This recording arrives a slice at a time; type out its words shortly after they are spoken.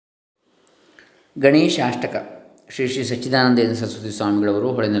ಗಣೇಶಾಷ್ಟಕ ಶ್ರೀ ಶ್ರೀ ಸಚ್ಚಿದಾನಂದೇಂದ್ರ ಸರಸ್ವತಿ ಸ್ವಾಮಿಗಳವರು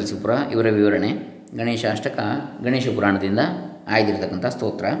ಹೊಳೆ ನರಸೀಪುರ ಇವರ ವಿವರಣೆ. ಗಣೇಶಾಷ್ಟಕ ಗಣೇಶ ಪುರಾಣದಿಂದ ಆಯ್ದಿರತಕ್ಕಂಥ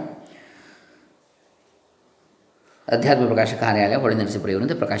ಸ್ತೋತ್ರ. ಅಧ್ಯಾತ್ಮ ಪ್ರಕಾಶ ಕಾರ್ಯಾಲಯ ಹೊಳೆ ನರಸೀಪುರ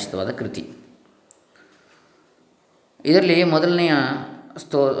ಇವರಿಂದ ಪ್ರಕಾಶಿತವಾದ ಕೃತಿ. ಇದರಲ್ಲಿ ಮೊದಲನೆಯ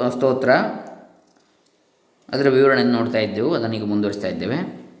ಸ್ತೋತ್ರ, ಅದರ ವಿವರಣೆಯನ್ನು ನೋಡ್ತಾ ಇದ್ದೆವು, ಅದನ್ನೀಗ ಮುಂದುವರಿಸ್ತಾ ಇದ್ದೇವೆ.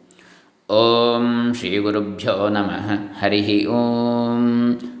 ಓಂ ಶ್ರೀ ಗುರುಭ್ಯೋ ನಮಃ. ಹರಿ ಓಂ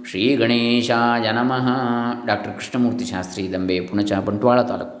ಶ್ರೀ ಗಣೇಶಾಯ ನಮಃ. ಡಾಕ್ಟರ್ ಕೃಷ್ಣಮೂರ್ತಿ ಶಾಸ್ತ್ರಿ, ದಂಬೆ, ಪುಣಚ, ಬಂಟ್ವಾಳ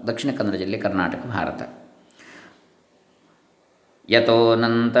ತಾಲೂಕು, ದಕ್ಷಿಣ ಕನ್ನಡ ಜಿಲ್ಲೆ, ಕರ್ನಾಟಕ, ಭಾರತ.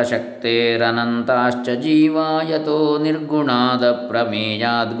 ಯತೋನಂತ ಶಕ್ತೇರನಂತಾಶ್ಚ ಜೀವಾ ಯತೋ ನಿರ್ಗುಣಾದ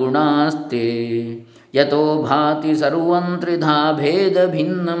ಪ್ರಮೇಯಾದ್ ಗುಣಾಸ್ತೆ ಯತೋ ಭಾತಿ ಸರ್ವಂ ತ್ರಿಧಾ ಭೇದ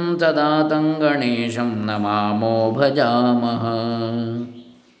ಭಿನ್ನಂ ತದಾ तं ಗಣೇಶಂ ನಮಾಮೋ ಭಜಾಮಹ.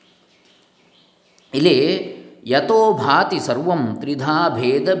 ಇಲ್ಲಿ ಯತೋ ಭಾತಿ ಸರ್ವಂ ತ್ರಿಧಾ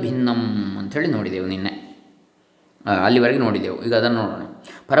ಭೇದ ಭಿನ್ನಂ ಅಂಥೇಳಿ ನೋಡಿದೆವು ನಿನ್ನೆ, ಅಲ್ಲಿವರೆಗೆ ನೋಡಿದೆವು. ಈಗ ಅದನ್ನು ನೋಡೋಣ.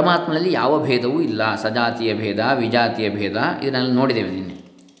 ಪರಮಾತ್ಮನಲ್ಲಿ ಯಾವ ಭೇದವೂ ಇಲ್ಲ, ಸಜಾತಿಯ ಭೇದ, ವಿಜಾತಿಯ ಭೇದ ಇದನ್ನೆಲ್ಲ ನೋಡಿದ್ದೇವೆ ನಿನ್ನೆ.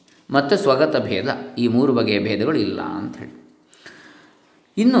 ಮತ್ತು ಸ್ವಗತ ಭೇದ, ಈ ಮೂರು ಬಗೆಯ ಭೇದಗಳು ಇಲ್ಲ ಅಂಥೇಳಿ.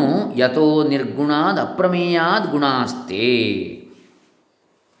 ಇನ್ನು ಯತೋ ನಿರ್ಗುಣಾದ್ ಅಪ್ರಮೇಯಾದ್ ಗುಣಾಸ್ತೆ,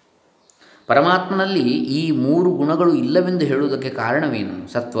 ಪರಮಾತ್ಮನಲ್ಲಿ ಈ ಮೂರು ಗುಣಗಳು ಇಲ್ಲವೆಂದು ಹೇಳುವುದಕ್ಕೆ ಕಾರಣವೇನು?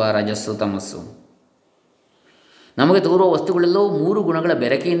 ಸತ್ವ, ರಜಸ್ಸು, ತಮಸ್ಸು. ನಮಗೆ ತೋರುವ ವಸ್ತುಗಳೆಲ್ಲವೂ ಮೂರು ಗುಣಗಳ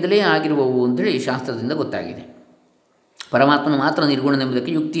ಬೆರಕೆಯಿಂದಲೇ ಆಗಿರುವವು ಅಂತೇಳಿ ಶಾಸ್ತ್ರದಿಂದ ಗೊತ್ತಾಗಿದೆ. ಪರಮಾತ್ಮನ ಮಾತ್ರ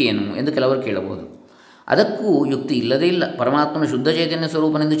ನಿರ್ಗುಣನೆಂಬುದಕ್ಕೆ ಯುಕ್ತಿ ಏನು ಎಂದು ಕೆಲವರು ಕೇಳಬಹುದು. ಅದಕ್ಕೂ ಯುಕ್ತಿ ಇಲ್ಲದೇ ಇಲ್ಲ. ಪರಮಾತ್ಮನ ಶುದ್ಧ ಚೈತನ್ಯ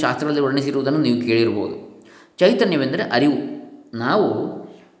ಸ್ವರೂಪನೆಂದು ಶಾಸ್ತ್ರದಲ್ಲಿ ವರ್ಣಿಸಿರುವುದನ್ನು ನೀವು ಕೇಳಿರ್ಬೋದು. ಚೈತನ್ಯವೆಂದರೆ ಅರಿವು. ನಾವು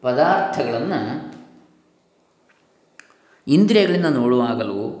ಪದಾರ್ಥಗಳನ್ನು ಇಂದ್ರಿಯಗಳಿಂದ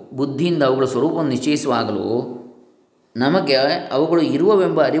ನೋಡುವಾಗಲೂ, ಬುದ್ಧಿಯಿಂದ ಅವುಗಳ ಸ್ವರೂಪವನ್ನು ನಿಶ್ಚಯಿಸುವಾಗಲೂ ನಮಗೆ ಅವುಗಳು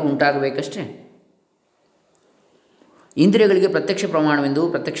ಇರುವವೆಂಬ ಅರಿವು ಉಂಟಾಗಬೇಕಷ್ಟೇ. ಇಂದ್ರಿಯಗಳಿಗೆ ಪ್ರತ್ಯಕ್ಷ ಪ್ರಮಾಣವೆಂದು,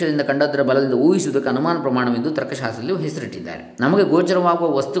 ಪ್ರತ್ಯಕ್ಷದಿಂದ ಕಂಡದ್ದರ ಬಲದಿಂದ ಊಹಿಸುವುದಕ್ಕೆ ಅನುಮಾನ ಪ್ರಮಾಣವೆಂದು ತರ್ಕಶಾಸ್ತ್ರದಲ್ಲಿ ಹೆಸರಿಟ್ಟಿದ್ದಾರೆ. ನಮಗೆ ಗೋಚರವಾಗುವ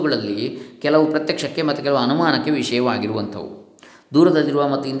ವಸ್ತುಗಳಲ್ಲಿ ಕೆಲವು ಪ್ರತ್ಯಕ್ಷಕ್ಕೆ ಮತ್ತು ಕೆಲವು ಅನುಮಾನಕ್ಕೆ ವಿಷಯವಾಗಿರುವಂಥವು. ದೂರದಲ್ಲಿರುವ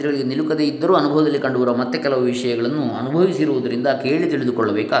ಮತ್ತು ಇಂದ್ರಿಯಗಳಿಗೆ ನಿಲುಕದೇ ಇದ್ದರೂ ಅನುಭವದಲ್ಲಿ ಕಂಡುಬರುವ ಮತ್ತೆ ಕೆಲವು ವಿಷಯಗಳನ್ನು ಅನುಭವಿಸಿರುವುದರಿಂದ ಕೇಳಿ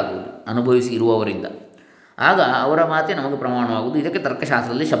ತಿಳಿದುಕೊಳ್ಳಬೇಕಾಗುವುದು, ಅನುಭವಿಸಿ ಇರುವವರಿಂದ. ಆಗ ಅವರ ಮಾತೇ ನಮಗೆ ಪ್ರಮಾಣವಾಗುವುದು. ಇದಕ್ಕೆ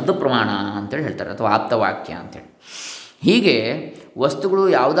ತರ್ಕಶಾಸ್ತ್ರದಲ್ಲಿ ಶಬ್ದ ಪ್ರಮಾಣ ಅಂತೇಳಿ ಹೇಳ್ತಾರೆ, ಅಥವಾ ಆಪ್ತವಾಕ್ಯ ಅಂತೇಳಿ. ಹೀಗೆ ವಸ್ತುಗಳು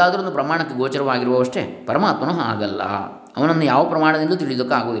ಯಾವುದಾದ್ರೂ ಒಂದು ಪ್ರಮಾಣಕ್ಕೆ ಗೋಚರವಾಗಿರುವವಷ್ಟೇ. ಪರಮಾತ್ಮನು ಹಾಗಲ್ಲ. ಅವನನ್ನು ಯಾವ ಪ್ರಮಾಣದಿಂದಲೂ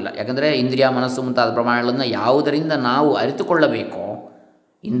ತಿಳಿಯೋಕ್ಕಾಗುವುದಿಲ್ಲ. ಯಾಕಂದರೆ ಇಂದ್ರಿಯ, ಮನಸ್ಸು ಮುಂತಾದ ಪ್ರಮಾಣಗಳನ್ನು ಯಾವುದರಿಂದ ನಾವು ಅರಿತುಕೊಳ್ಳಬೇಕೋ,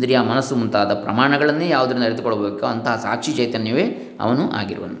 ಇಂದ್ರಿಯ, ಮನಸ್ಸು ಮುಂತಾದ ಪ್ರಮಾಣಗಳನ್ನೇ ಯಾವುದರಿಂದ ಅರಿತುಕೊಳ್ಳಬೇಕೋ ಅಂತಹ ಸಾಕ್ಷಿ ಚೈತನ್ಯವೇ ಅವನು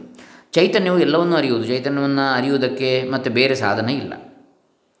ಆಗಿರುವನು. ಚೈತನ್ಯವು ಎಲ್ಲವನ್ನೂ ಅರಿಯುವುದು. ಚೈತನ್ಯವನ್ನು ಅರಿಯುವುದಕ್ಕೆ ಮತ್ತು ಬೇರೆ ಸಾಧನ ಇಲ್ಲ.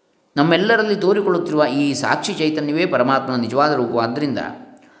 ನಮ್ಮೆಲ್ಲರಲ್ಲಿ ತೋರಿಕೊಳ್ಳುತ್ತಿರುವ ಈ ಸಾಕ್ಷಿ ಚೈತನ್ಯವೇ ಪರಮಾತ್ಮನ ನಿಜವಾದ ರೂಪವಾದ್ದರಿಂದ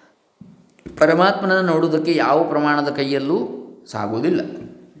ಪರಮಾತ್ಮನನ್ನು ನೋಡುವುದಕ್ಕೆ ಯಾವ ಪ್ರಮಾಣದ ಕೈಯಲ್ಲೂ ಸಾಗುವುದಿಲ್ಲ.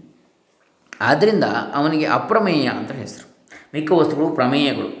 ಆದ್ದರಿಂದ ಅವನಿಗೆ ಅಪ್ರಮೇಯ ಅಂತ ಹೆಸರು. ಮಿಕ್ಕ ವಸ್ತುಗಳು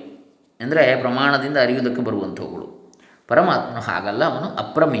ಪ್ರಮೇಯಗಳು, ಅಂದರೆ ಪ್ರಮಾಣದಿಂದ ಅರಿಯುವುದಕ್ಕೆ ಬರುವಂಥವುಗಳು. ಪರಮಾತ್ಮನು ಹಾಗಲ್ಲ, ಅವನು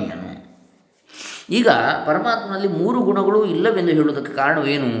ಅಪ್ರಮೇಯನು. ಈಗ ಪರಮಾತ್ಮನಲ್ಲಿ ಮೂರು ಗುಣಗಳು ಇಲ್ಲವೆಂದು ಹೇಳುವುದಕ್ಕೆ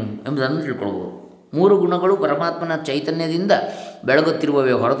ಕಾರಣವೇನು ಎಂಬುದನ್ನು ತಿಳ್ಕೊಳ್ಬೋದು. ಮೂರು ಗುಣಗಳು ಪರಮಾತ್ಮನ ಚೈತನ್ಯದಿಂದ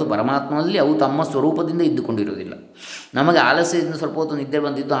ಬೆಳಗುತ್ತಿರುವವೇ ಹೊರತು ಪರಮಾತ್ಮನಲ್ಲಿ ಅವು ತಮ್ಮ ಸ್ವರೂಪದಿಂದ ಇದ್ದುಕೊಂಡಿರುವುದಿಲ್ಲ. ನಮಗೆ ಆಲಸ್ಯದಿಂದ ಸ್ವಲ್ಪ ಹೊತ್ತು ನಿದ್ದೆ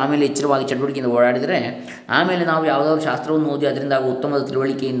ಬಂದಿದ್ದು ಆಮೇಲೆ ಎಚ್ಚರವಾಗಿ ಚಟುವಟಿಕೆಯಿಂದ ಓಡಾಡಿದರೆ, ಆಮೇಲೆ ನಾವು ಯಾವುದಾದ್ರು ಶಾಸ್ತ್ರವನ್ನು ಓದಿ ಅದರಿಂದ ಆಗುವ ಉತ್ತಮದ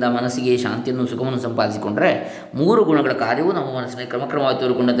ತಿಳುವಳಿಕೆಯಿಂದ ಮನಸ್ಸಿಗೆ ಶಾಂತಿಯನ್ನು, ಸುಖವನ್ನು ಸಂಪಾದಿಸಿಕೊಂಡರೆ ಮೂರು ಗುಣಗಳ ಕಾರ್ಯವು ನಮ್ಮ ಮನಸ್ಸಿನ ಕ್ರಮಕ್ರಮವಾಗಿ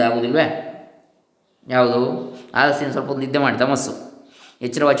ತೋರಿಕೊಂಡದ್ದೇ ಆಗುವುದಿಲ್ವೇ? ಯಾವುದು? ಆಲಸ್ಯದಿಂದ ಸ್ವಲ್ಪ ಹೊತ್ತು ನಿದ್ದೆ ಮಾಡಿ ತಮಸ್ಸು,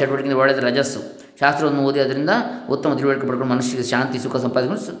 ಎಚ್ಚರವಾಗಿ ಚಟುವಟಿಕೆಯಿಂದ ಓಡಾಡಿದರೆ ರಜಸ್ಸು, ಶಾಸ್ತ್ರವನ್ನು ಓದಿ ಅದರಿಂದ ಉತ್ತಮ ತಿಳುವಳಿಕೆ ಪಡ್ಕೊಂಡು ಮನಸ್ಸಿಗೆ ಶಾಂತಿ, ಸುಖ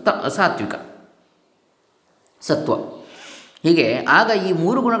ಸಂಪಾದಿಸಿಕೊಂಡು ಸಾತ್ವಿಕ, ಸತ್ವ. ಹೀಗೆ ಆಗ ಈ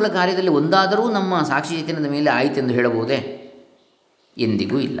ಮೂರು ಗುಣಗಳ ಕಾರ್ಯದಲ್ಲಿ ಒಂದಾದರೂ ನಮ್ಮ ಸಾಕ್ಷಿ ಚೈತನ್ಯದ ಮೇಲೆ ಆಯಿತೆಂದು ಹೇಳಬಹುದೇ?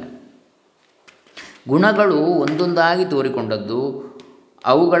 ಎಂದಿಗೂ ಇಲ್ಲ. ಗುಣಗಳು ಒಂದೊಂದಾಗಿ ತೋರಿಕೊಂಡದ್ದು,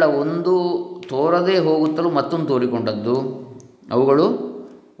 ಅವುಗಳ ಒಂದು ತೋರದೇ ಹೋಗುತ್ತಲೂ ಮತ್ತೊಂದು ತೋರಿಕೊಂಡದ್ದು, ಅವುಗಳು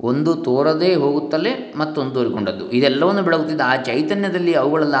ಒಂದು ತೋರದೇ ಹೋಗುತ್ತಲೇ ಮತ್ತೊಂದು ತೋರಿಕೊಂಡದ್ದು, ಇದೆಲ್ಲವನ್ನು ಬೆಳಗುತ್ತಿದ್ದ ಆ ಚೈತನ್ಯದಲ್ಲಿ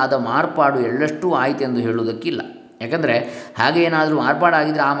ಅವುಗಳಲ್ಲಾದ ಮಾರ್ಪಾಡು ಎಳ್ಳಷ್ಟೂ ಆಯಿತೆಂದು ಹೇಳುವುದಕ್ಕಿಲ್ಲ. ಯಾಕಂದರೆ ಹಾಗೆ ಏನಾದರೂ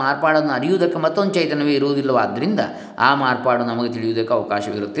ಮಾರ್ಪಾಡಾಗಿದ್ದರೆ ಆ ಮಾರ್ಪಾಡನ್ನು ಅರಿಯುವುದಕ್ಕೆ ಮತ್ತೊಂದು ಚೈತನ್ಯವೇ ಇರುವುದಿಲ್ಲವಾದ್ದರಿಂದ ಆ ಮಾರ್ಪಾಡು ನಮಗೆ ತಿಳಿಯುವುದಕ್ಕೆ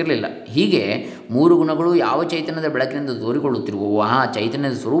ಅವಕಾಶವಿರುತ್ತಿರಲಿಲ್ಲ. ಹೀಗೆ ಮೂರು ಗುಣಗಳು ಯಾವ ಚೈತನ್ಯದ ಬೆಳಕಿನಿಂದ ತೋರಿಕೊಳ್ಳುತ್ತಿರುವವೋ ಆ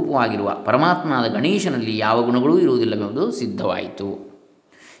ಚೈತನ್ಯದ ಸ್ವರೂಪವಾಗಿರುವ ಪರಮಾತ್ಮನಾದ ಗಣೇಶನಲ್ಲಿ ಯಾವ ಗುಣಗಳೂ ಇರುವುದಿಲ್ಲವೆಂಬುದು ಸಿದ್ಧವಾಯಿತು.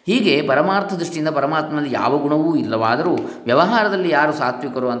 ಹೀಗೆ ಪರಮಾರ್ಥ ದೃಷ್ಟಿಯಿಂದ ಪರಮಾತ್ಮನಲ್ಲಿ ಯಾವ ಗುಣವೂ ಇಲ್ಲವಾದರೂ ವ್ಯವಹಾರದಲ್ಲಿ ಯಾರು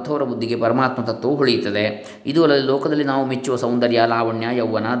ಸಾತ್ವಿಕರು ಅಂಥವರ ಬುದ್ಧಿಗೆ ಪರಮಾತ್ಮ ತತ್ವವು ಹೊಳೆಯುತ್ತದೆ. ಇದು ಅಲ್ಲದೆ ಲೋಕದಲ್ಲಿ ನಾವು ಮೆಚ್ಚುವ ಸೌಂದರ್ಯ, ಲಾವಣ್ಯ,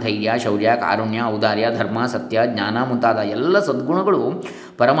 ಯೌವನ, ಧೈರ್ಯ, ಶೌರ್ಯ, ಕಾರುಣ್ಯ, ಔದಾರ್ಯ, ಧರ್ಮ, ಸತ್ಯ, ಜ್ಞಾನ ಮುಂತಾದ ಎಲ್ಲ ಸದ್ಗುಣಗಳು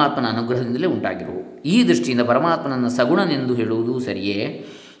ಪರಮಾತ್ಮನ ಅನುಗ್ರಹದಿಂದಲೇ ಉಂಟಾಗಿರುವು. ಈ ದೃಷ್ಟಿಯಿಂದ ಪರಮಾತ್ಮನನ್ನು ಸಗುಣನೆಂದು ಹೇಳುವುದು ಸರಿಯೇ?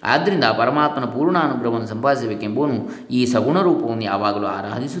 ಆದ್ದರಿಂದ ಪರಮಾತ್ಮನ ಪೂರ್ಣ ಅನುಗ್ರಹವನ್ನು ಸಂಪಾದಿಸಬೇಕೆಂಬುವನು ಈ ಸಗುಣ ರೂಪವನ್ನು ಯಾವಾಗಲೂ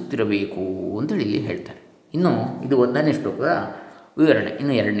ಆರಾಧಿಸುತ್ತಿರಬೇಕು ಅಂತೇಳಿ ಇಲ್ಲಿ ಹೇಳ್ತಾರೆ. ಇನ್ನು ಇದು 1ನೇ ಶ್ಲೋಕದ ವಿವರಣೆ.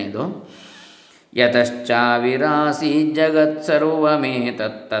 ಇನ್ನು 2ನೇದು,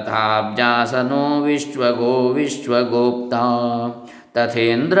 ಯತಶ್ಚಾವಿರಾಸೀಜ್ಜಗತ್ಸರ್ವಮೇತತ್ತಥಾಬ್ಜಾಸನೋ ವಿಶ್ವಗೋ ವಿಶ್ವಗೋಪ್ತಾ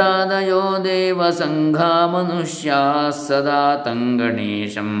ತಥೇಂದ್ರಾದಯೋ ದೇವಸಂಘಾ ಮನುಷ್ಯಾಃ ಸದಾ तं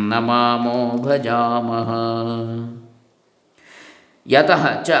ಗಣೇಶಂ ನಮಾಮೋ ಭಜಾಮಃ. ಯತಃ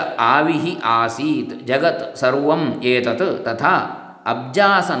ಚ ಆವಿಃ ಆಸೀತ್ ಜಗತ್ ಸರ್ವಂ ಏತತ್ ತಥಾ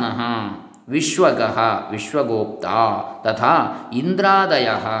ಅಬ್ಜಾಸನಃ ವಿಶ್ವಗಃ ವಿಶ್ವಗೋಪ್ತಾ ತಥಾ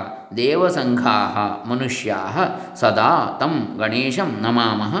ಇಂದ್ರಾದಯಃ ದೇವಸಂಘಾಃ ಮನುಷ್ಯಾಃ ಸದಾ तं ಗಣೇಶಂ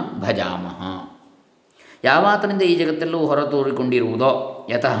ನಮಾಮಃ ಭಜಾಮಃ. ಯಾವಾತನಿಂದ ಈ ಜಗತ್ತೆಲ್ಲವೂ ಹೊರತೋರಿಕೊಂಡಿರುವುದೋ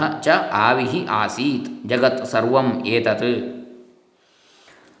ಯತಃ ಚ ಆವಿಃ ಆಸೀತ್ ಜಗತ್ ಸರ್ವಂ ಏತತ್,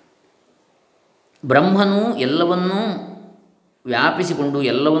 ಬ್ರಹ್ಮನು ಎಲ್ಲವನ್ನೂ ವ್ಯಾಪಿಸಿಕೊಂಡು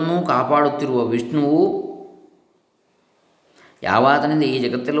ಎಲ್ಲವನ್ನೂ ಕಾಪಾಡುತ್ತಿರುವ ವಿಷ್ಣುವು ಯಾವಾತನಿಂದ ಈ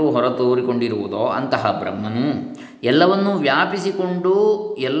ಜಗತ್ತೆಲ್ಲವೂ ಹೊರತೋರಿಕೊಂಡಿರುವುದೋ ಅಂತಹ ಬ್ರಹ್ಮನು, ಎಲ್ಲವನ್ನೂ ವ್ಯಾಪಿಸಿಕೊಂಡು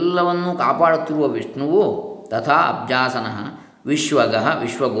ಎಲ್ಲವನ್ನೂ ಕಾಪಾಡುತ್ತಿರುವ ವಿಷ್ಣುವು, ತಥಾ ಅಬ್ಜಾಸನಃ ವಿಶ್ವಗಃ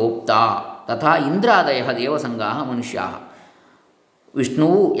ವಿಶ್ವಗೋಪ್ತಾ ತಥಾ ಇಂದ್ರಾದಯ ದೇವಸಂಗಾಃ ಮನುಷ್ಯಾಃ,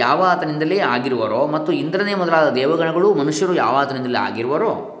 ವಿಷ್ಣುವು ಯಾವಾತನಿಂದಲೇ ಆಗಿರುವರೋ ಮತ್ತು ಇಂದ್ರನೇ ಮೊದಲಾದ ದೇವಗಣಗಳು ಮನುಷ್ಯರು ಯಾವಾತನಿಂದಲೇ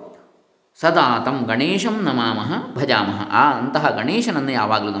ಆಗಿರುವರೋ ಸದಾ तं ಗಣೇಶಂ ನಮಾಮಃ ಭಜಾಮಃ, ಅಂತಹ ಗಣೇಶನನ್ನು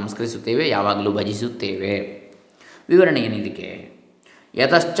ಯಾವಾಗಲೂ ನಮಸ್ಕರಿಸುತ್ತೇವೆ, ಯಾವಾಗಲೂ ಭಜಿಸುತ್ತೇವೆ. ವಿವರಣೆ ಏನಿದಕ್ಕೆ?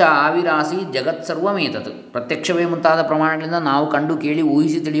 ಯತಶ್ಚ ಆವಿರಾಸಿ ಜಗತ್ಸರ್ವಮೇತತ್, ಪ್ರತ್ಯಕ್ಷವೇ ಮುಂತಾದ ಪ್ರಮಾಣಗಳಿಂದ ನಾವು ಕಂಡು ಕೇಳಿ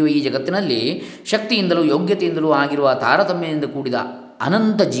ಊಹಿಸಿ ತಿಳಿಯುವ ಈ ಜಗತ್ತಿನಲ್ಲಿ ಶಕ್ತಿಯಿಂದಲೂ ಯೋಗ್ಯತೆಯಿಂದಲೂ ಆಗಿರುವ ತಾರತಮ್ಯದಿಂದ ಕೂಡಿದ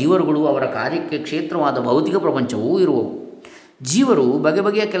ಅನಂತ ಜೀವರುಗಳು, ಅವರ ಕಾರ್ಯಕ್ಕೆ ಕ್ಷೇತ್ರವಾದ ಭೌತಿಕ ಪ್ರಪಂಚವೂ ಇರುವವು. ಜೀವರು ಬಗೆ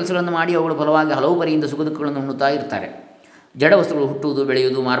ಬಗೆಯ ಕೆಲಸಗಳನ್ನು ಮಾಡಿ ಅವುಗಳ ಫಲವಾಗಿ ಹಲವು ಪರಿಯಿಂದ ಸುಖ ದುಃಖಗಳನ್ನು ಉಣ್ಣುತ್ತಾ ಇರ್ತಾರೆ. ಜಡ ವಸ್ತುಗಳು ಹುಟ್ಟುವುದು,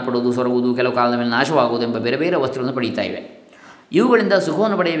 ಬೆಳೆಯುವುದು, ಮಾರ್ಪಡುವುದು, ಸೊರಗುವುದು, ಕೆಲವು ಕಾಲದ ಮೇಲೆ ನಾಶವಾಗುವುದೆಂಬ ಬೇರೆ ಬೇರೆ ವಸ್ತುಗಳನ್ನು ಪಡೆಯುತ್ತಾ ಇವೆ. ಇವುಗಳಿಂದ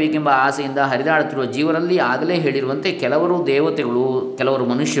ಸುಖವನ್ನು ಪಡೆಯಬೇಕೆಂಬ ಆಸೆಯಿಂದ ಹರಿದಾಡುತ್ತಿರುವ ಜೀವರಲ್ಲಿ ಆಗಲೇ ಹೇಳಿರುವಂತೆ ಕೆಲವರು ದೇವತೆಗಳು, ಕೆಲವರು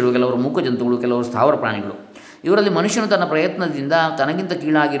ಮನುಷ್ಯರು, ಕೆಲವರು ಮೂಕಜಂತುಗಳು, ಕೆಲವರು ಸ್ಥಾವರ ಪ್ರಾಣಿಗಳು. ಇವರಲ್ಲಿ ಮನುಷ್ಯನು ತನ್ನ ಪ್ರಯತ್ನದಿಂದ ತನಗಿಂತ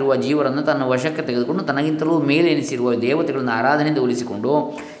ಕೀಳಾಗಿರುವ ಜೀವರನ್ನು ತನ್ನ ವಶಕ್ಕೆ ತೆಗೆದುಕೊಂಡು ತನಗಿಂತಲೂ ಮೇಲೆನಿಸಿರುವ ದೇವತೆಗಳನ್ನು ಆರಾಧನೆಯಿಂದ ಒಲಿಸಿಕೊಂಡು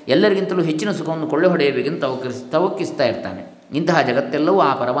ಎಲ್ಲರಿಗಿಂತಲೂ ಹೆಚ್ಚಿನ ಸುಖವನ್ನು ಕೊಳ್ಳೆ ಹೊಡೆಯಬೇಕೆಂದು ತವಕಿಸ್ತಾ ಇರ್ತಾನೆ. ಇಂತಹ ಜಗತ್ತೆಲ್ಲವೂ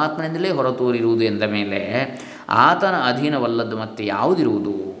ಆ ಪರಮಾತ್ಮನಿಂದಲೇ ಹೊರತೋರಿರುವುದು ಎಂದ ಮೇಲೆ ಆತನ ಅಧೀನವಲ್ಲದ್ದು ಮತ್ತೆ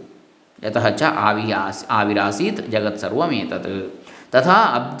ಯಾವುದಿರುವುದು? ಯತಃ ಚ ಆವಿರಾಸೀತ್ ಜಗತ್ಸರ್ವಮೇತತ್ ತಥಾ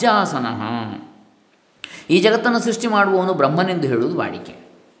ಅಬ್ಜಾಸನಃ, ಈ ಜಗತ್ತನ್ನು ಸೃಷ್ಟಿ ಮಾಡುವವನು ಬ್ರಹ್ಮನೆಂದು ಹೇಳುವುದು ವಾಡಿಕೆ.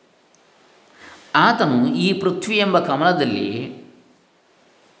 ಆತನು ಈ ಪೃಥ್ವಿ ಎಂಬ ಕಮಲದಲ್ಲಿ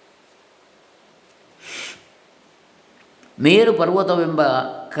ಮೇರು ಪರ್ವತವೆಂಬ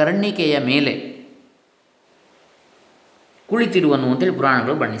ಕರ್ಣಿಕೆಯ ಮೇಲೆ ಕುಳಿತಿರುವನು ಅಂತೇಳಿ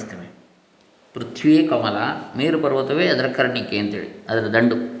ಪುರಾಣಗಳು ಬಣ್ಣಿಸ್ತವೆ. ಪೃಥ್ವಿಯೇ ಕಮಲ, ಮೇರು ಪರ್ವತವೇ ಅದರ ಕರ್ಣಿಕೆ ಅಂತೇಳಿ, ಅದರ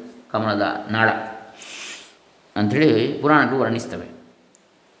ದಂಡು, ಕಮಲದ ನಾಳ ಅಂಥೇಳಿ ಪುರಾಣಗಳು ವರ್ಣಿಸ್ತವೆ.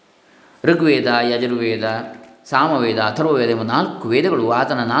 ಋಗ್ವೇದ, ಯಜುರ್ವೇದ, ಸಾಮವೇದ, ಅಥರ್ವವೇದ ಎಂಬ 4 ವೇದಗಳು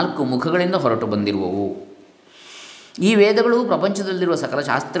ಆತನ 4 ಮುಖಗಳಿಂದ ಹೊರಟು ಬಂದಿರುವವು. ಈ ವೇದಗಳು ಪ್ರಪಂಚದಲ್ಲಿರುವ ಸಕಲ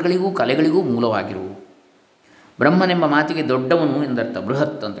ಶಾಸ್ತ್ರಗಳಿಗೂ ಕಲೆಗಳಿಗೂ ಮೂಲವಾಗಿರುವು. ಬ್ರಹ್ಮನೆಂಬ ಮಾತಿಗೆ ದೊಡ್ಡವನು ಎಂದರ್ಥ,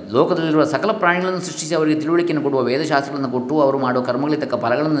 ಬೃಹತ್ ಅಂತೇಳಿ. ಲೋಕದಲ್ಲಿರುವ ಸಕಲ ಪ್ರಾಣಿಗಳನ್ನು ಸೃಷ್ಟಿಸಿ ಅವರಿಗೆ ತಿಳುವಳಿಕೆಯನ್ನು ಕೊಡುವ ವೇದಶಾಸ್ತ್ರಗಳನ್ನು ಕೊಟ್ಟು ಅವರು ಮಾಡುವ ಕರ್ಮಗಳಿಗೆ ತಕ್ಕ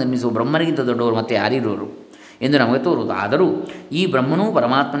ಫಲಗಳನ್ನು ನಿರ್ಮಿಸುವ ಬ್ರಹ್ಮನಿಗಿಂತ ದೊಡ್ಡವರು ಮತ್ತೆ ಯಾರಿರುವರು ಎಂದು ನಮಗೆ ತೋರುವುದು. ಆದರೂ ಈ ಬ್ರಹ್ಮನೂ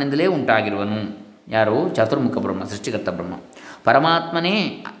ಪರಮಾತ್ಮನಿಂದಲೇ ಉಂಟಾಗಿರುವನು. ಯಾರು? ಚತುರ್ಮುಖ ಬ್ರಹ್ಮ, ಸೃಷ್ಟಿಕರ್ತ ಬ್ರಹ್ಮ. ಪರಮಾತ್ಮನೇ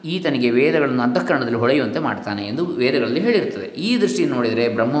ಈತನಿಗೆ ವೇದಗಳನ್ನು ಅಂತಃಕರಣದಲ್ಲಿ ಹೊಳೆಯುವಂತೆ ಮಾಡ್ತಾನೆ ಎಂದು ವೇದಗಳಲ್ಲಿ ಹೇಳಿರುತ್ತದೆ. ಈ ದೃಷ್ಟಿಯನ್ನು ನೋಡಿದರೆ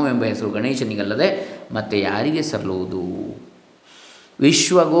ಬ್ರಹ್ಮವೆಂಬ ಹೆಸರು ಗಣೇಶನಿಗಲ್ಲದೆ ಮತ್ತೆ ಯಾರಿಗೆ ಸಲ್ಲುವುದು?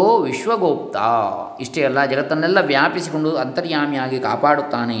 ವಿಶ್ವಗೋ ವಿಶ್ವಗೋಪ್ತಾ, ಇಷ್ಟೇ ಅಲ್ಲ, ಜಗತ್ತನ್ನೆಲ್ಲ ವ್ಯಾಪಿಸಿಕೊಂಡು ಅಂತರ್ಯಾಮಿಯಾಗಿ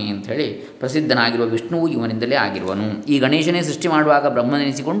ಕಾಪಾಡುತ್ತಾನೆ ಅಂಥೇಳಿ ಪ್ರಸಿದ್ಧನಾಗಿರುವ ವಿಷ್ಣುವು ಇವನಿಂದಲೇ ಆಗಿರುವನು. ಈ ಗಣೇಶನೇ ಸೃಷ್ಟಿ ಮಾಡುವಾಗ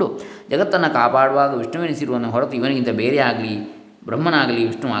ಬ್ರಹ್ಮನೆನಿಸಿಕೊಂಡು ಜಗತ್ತನ್ನು ಕಾಪಾಡುವಾಗ ವಿಷ್ಣುವೆನಿಸಿರುವನು ಹೊರತು ಇವನಿಗಿಂತ ಬೇರೆ ಆಗಲಿ ಬ್ರಹ್ಮನಾಗಲಿ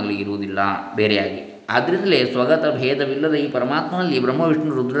ವಿಷ್ಣುವಾಗಲಿ ಇರುವುದಿಲ್ಲ ಬೇರೆಯಾಗಿ. ಆದ್ದರಿಂದಲೇ ಸ್ವಗತ ಭೇದವಿಲ್ಲದ ಈ ಪರಮಾತ್ಮನಲ್ಲಿ ಬ್ರಹ್ಮ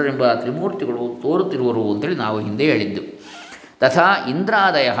ವಿಷ್ಣು ರುದ್ರರೆಂಬ ತ್ರಿಮೂರ್ತಿಗಳು ತೋರುತ್ತಿರುವರು ಅಂತೇಳಿ ನಾವು ಹಿಂದೆ ಹೇಳಿದ್ದು. ತಥಾ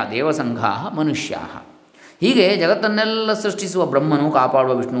ಇಂದ್ರಾದಯ ದೇವಸಂಘಾ ಮನುಷ್ಯಾ, ಹೀಗೆ ಜಗತ್ತನ್ನೆಲ್ಲ ಸೃಷ್ಟಿಸುವ ಬ್ರಹ್ಮನು,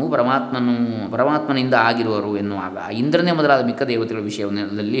 ಕಾಪಾಡುವ ವಿಷ್ಣುವು ಪರಮಾತ್ಮನಿಂದ ಆಗಿರುವರು ಎನ್ನುವಾಗ ಇಂದ್ರನೇ ಮೊದಲಾದ ಮಿಕ್ಕ ದೇವತೆಗಳ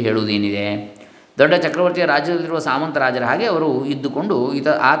ವಿಷಯದಲ್ಲಿ ಹೇಳುವುದೇನಿದೆ? ದೊಡ್ಡ ಚಕ್ರವರ್ತಿಯ ರಾಜ್ಯದಲ್ಲಿರುವ ಸಾಮಂತ ರಾಜರ ಹಾಗೆ ಅವರು ಇದ್ದುಕೊಂಡು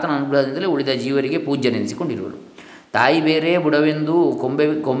ಆತನ ಅನುಗ್ರಹದಿಂದಲೇ ಉಳಿದ ಜೀವರಿಗೆ ಪೂಜ್ಯನೆನಿಸಿಕೊಂಡಿರುವರು. ತಾಯಿ ಬೇರೆ ಬುಡವೆಂದು,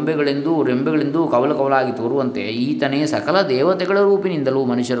 ಕೊಂಬೆಗಳೆಂದು, ರೆಂಬೆಗಳೆಂದು ಕವಲಾಗಿ ತೋರುವಂತೆ ಈತನೇ ಸಕಲ ದೇವತೆಗಳ ರೂಪಿನಿಂದಲೂ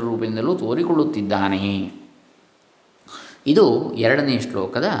ಮನುಷ್ಯರ ರೂಪಿನಿಂದಲೂ ತೋರಿಕೊಳ್ಳುತ್ತಿದ್ದಾನೆ. ಇದು 2ನೇ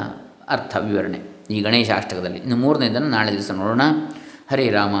ಶ್ಲೋಕದ ಅರ್ಥ ವಿವರಣೆ ಈ ಗಣೇಶಾಷ್ಟಕದಲ್ಲಿ. ಇನ್ನು 3ನೇದನ್ನು ನಾಳೆ ದಿವಸ ನೋಡೋಣ. ಹರೇ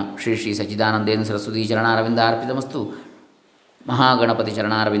ರಾಮ. ಶ್ರೀ ಶ್ರೀ ಸಚ್ಚಿದಾನಂದೇಂದ್ರ ಸರಸ್ವತಿ ಚರಣಾರವಿಂದಾರ್ಪಿತಮಸ್ತು. ಮಹಾಗಣಪತಿ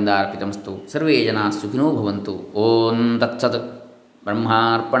ಚರಣಾರವಿಂದಾರ್ಪಿತಮಸ್ತು. ಸರ್ವೇ ಜನಾಃ ಸುಖಿನೋ ಭವಂತು. ಓಂ ತತ್ಸತ್.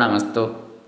 ಬ್ರಹ್ಮಾರ್ಪಣಮಸ್ತು.